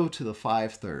times rho to the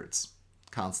 5/3.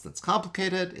 Constant's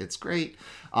complicated, it's great,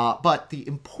 but the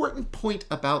important point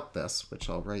about this, which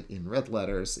I'll write in red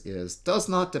letters, is does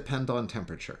not depend on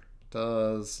temperature.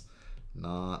 Does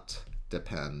not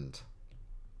depend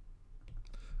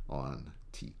on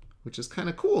T, which is kind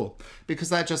of cool, because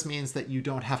that just means that you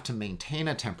don't have to maintain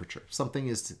a temperature. If something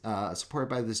is supported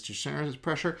by this degeneracy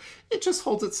pressure, it just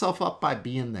holds itself up by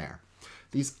being there.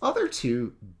 These other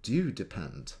two do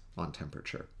depend on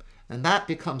temperature. And that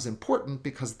becomes important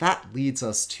because that leads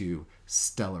us to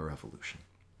stellar evolution.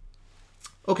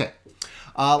 Okay,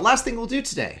 last thing we'll do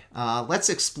today. Let's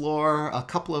explore a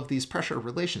couple of these pressure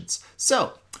relations.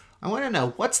 So I want to know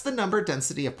what's the number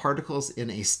density of particles in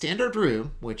a standard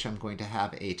room, which I'm going to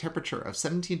have a temperature of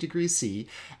 17 degrees C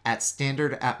at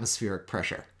standard atmospheric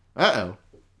pressure. Uh-oh.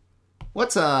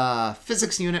 What's a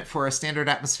physics unit for a standard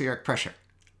atmospheric pressure?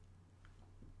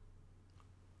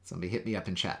 Somebody hit me up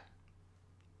in chat.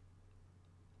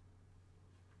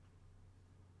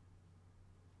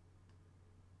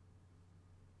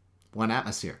 1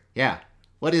 atmosphere. Yeah.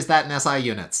 What is that in SI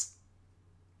units?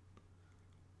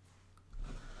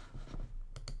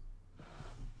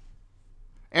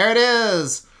 There it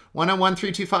is.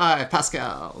 101,325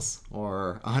 pascals,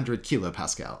 or 100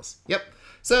 kilopascals. Yep.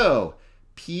 So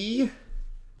P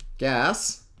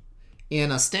gas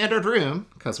in a standard room,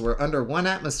 because we're under 1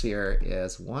 atmosphere,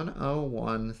 is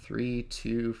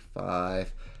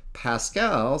 101,325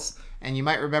 pascals. And you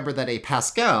might remember that a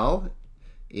pascal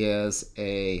is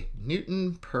a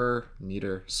Newton per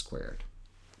meter squared.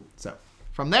 So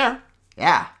from there,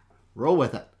 yeah, roll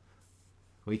with it.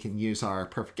 We can use our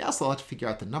perfect gas law to figure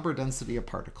out the number density of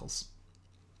particles.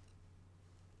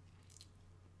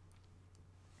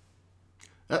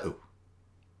 Uh-oh.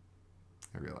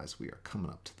 I realize we are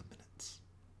coming up to the minutes.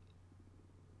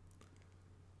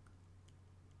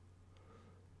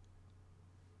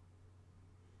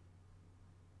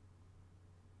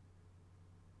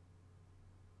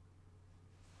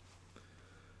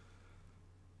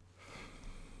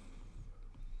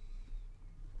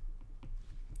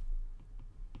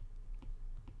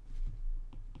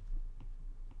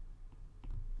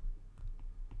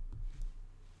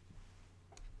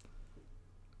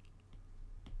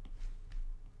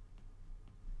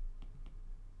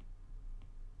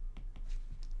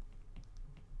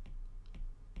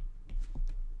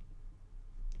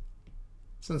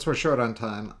 Since we're short on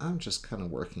time, I'm just kind of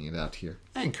working it out here.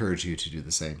 I encourage you to do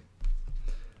the same.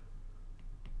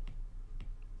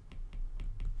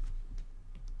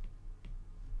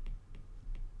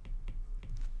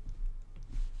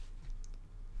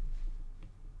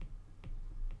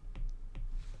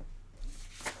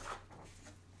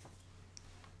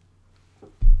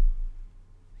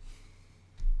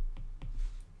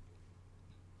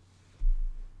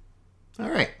 All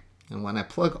right, and when I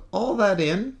plug all that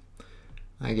in,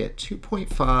 I get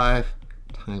 2.5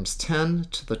 times 10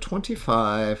 to the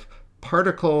 25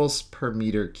 particles per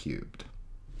meter cubed.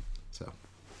 So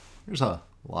there's a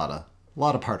lot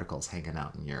of particles hanging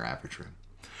out in your average room.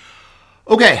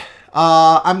 Okay,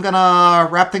 I'm gonna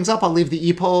wrap things up. I'll leave the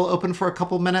e-poll open for a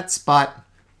couple minutes, but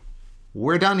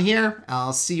we're done here.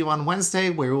 I'll see you on Wednesday,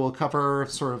 where we'll cover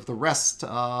sort of the rest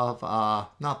of,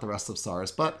 not the rest of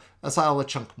stars, but a solid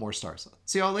chunk more stars.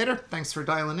 See y'all later. Thanks for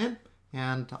dialing in.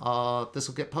 And this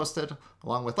will get posted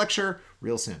along with lecture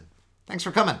real soon. Thanks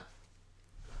for coming.